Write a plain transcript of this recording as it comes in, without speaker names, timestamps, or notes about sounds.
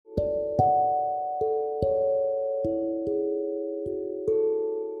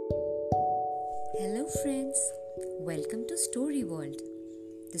friends, welcome to Story World.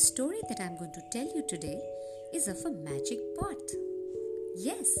 The story that I'm going to tell you today is of a magic pot.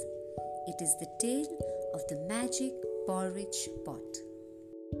 Yes, it is the tale of the magic porridge pot.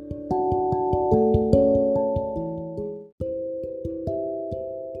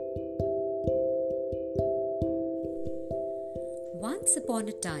 Once upon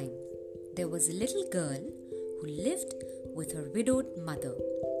a time, there was a little girl who lived with her widowed mother.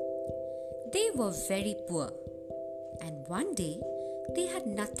 They were very poor, and one day they had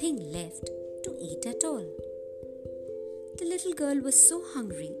nothing left to eat at all. The little girl was so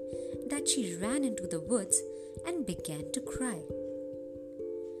hungry that she ran into the woods and began to cry.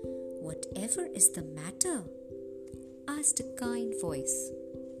 "Whatever is the matter?" asked a kind voice.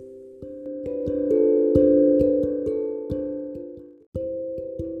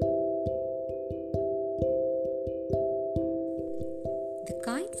 The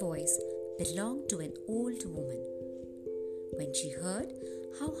kind voice belonged to an old woman. When she heard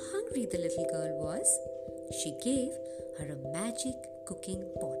how hungry the little girl was, she gave her a magic cooking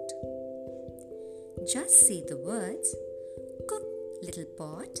pot. "Just say the words, 'Cook, little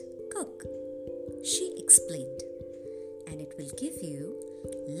pot, cook,'" she explained, "and it will give you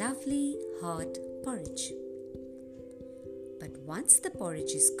lovely hot porridge. But once the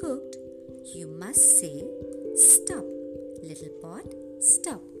porridge is cooked, you must say, 'Stop, little pot,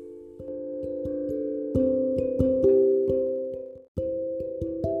 stop.'"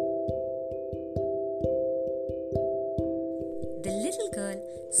 The little girl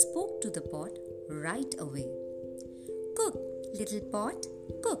spoke to the pot right away. "Cook, little pot,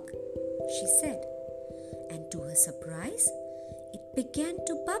 cook," she said, and to her surprise, it began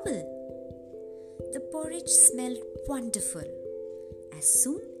to bubble. The porridge smelled wonderful. As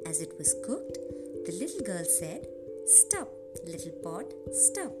soon as it was cooked, the little girl said, "Stop, little pot,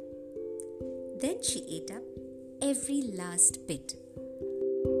 stop." Then she ate up every last bit.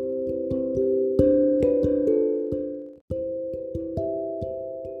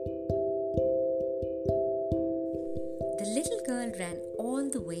 The little girl ran all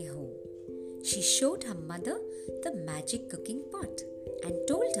the way home. She showed her mother the magic cooking pot and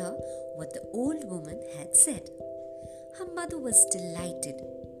told her what the old woman had said. Her mother was delighted.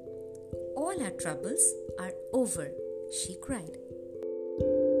 "All our troubles are over," she cried.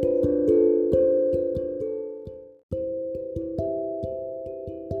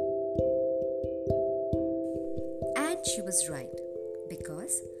 And she was right,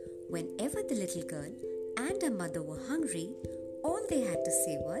 because whenever the little girl and her mother were hungry, all they had to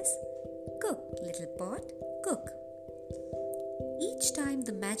say was, "Cook, little pot, cook." Each time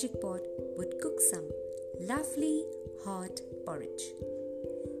the magic pot would cook some lovely hot porridge.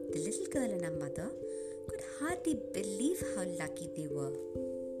 The little girl and her mother could hardly believe how lucky they were.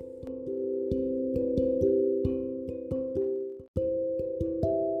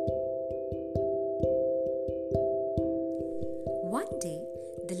 One day,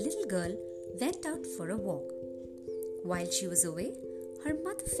 the little girl went out for a walk. While she was away, her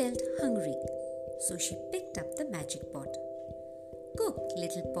mother felt hungry, so she picked up the magic pot. "Cook,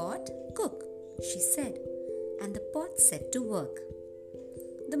 little pot, cook," she said, and the pot set to work.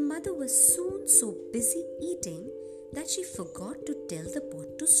 The mother was soon so busy eating that she forgot to tell the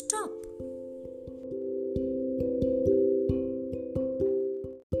pot to stop.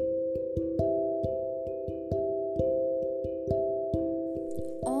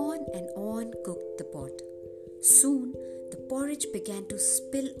 On cooked the pot. Soon the porridge began to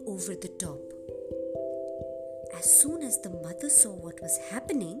spill over the top. As soon as the mother saw what was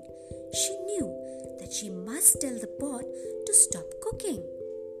happening, she knew that she must tell the pot to stop cooking.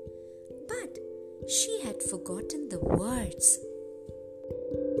 But she had forgotten the words.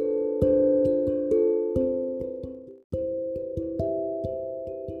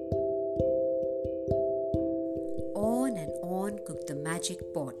 On cooked the magic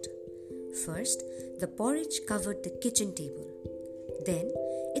pot. First, the porridge covered the kitchen table. Then,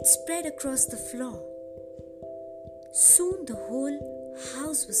 it spread across the floor. Soon, the whole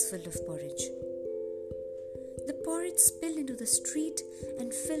house was full of porridge. The porridge spilled into the street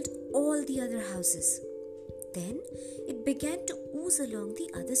and filled all the other houses. Then, it began to ooze along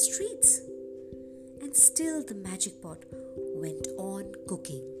the other streets. And still, the magic pot went on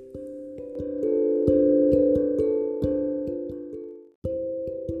cooking.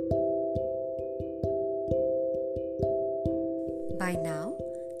 By now,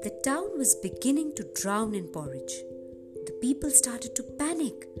 the town was beginning to drown in porridge. The people started to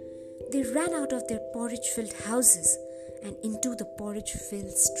panic. They ran out of their porridge-filled houses and into the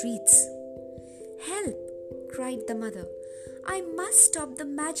porridge-filled streets. "Help!" cried the mother. "I must stop the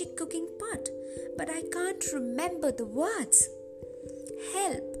magic cooking pot. but I can't remember the words."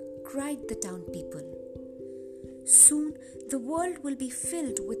 "Help!" cried the town people. "Soon the world will be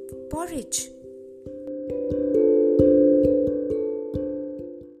filled with porridge."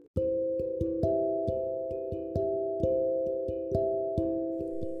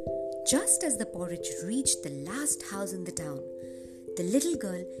 Just as the porridge reached the last house in the town, the little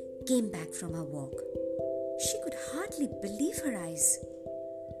girl came back from her walk. She could hardly believe her eyes.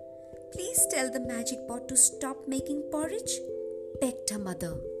 "Please tell the magic pot to stop making porridge," begged her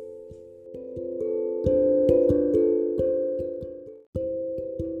mother.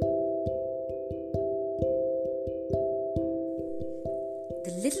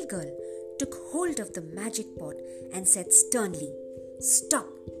 The little girl took hold of the magic pot and said sternly, "Stop,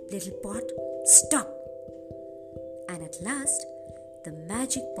 little pot, stop." And at last, the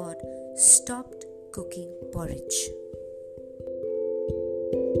magic pot stopped cooking porridge.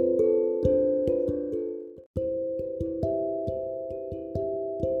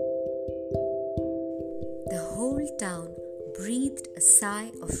 The whole town breathed a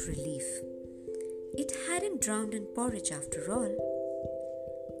sigh of relief. It hadn't drowned in porridge after all.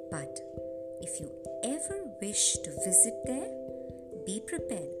 But if you ever wish to visit there, be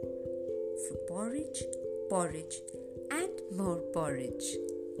prepared for porridge, porridge, and more porridge.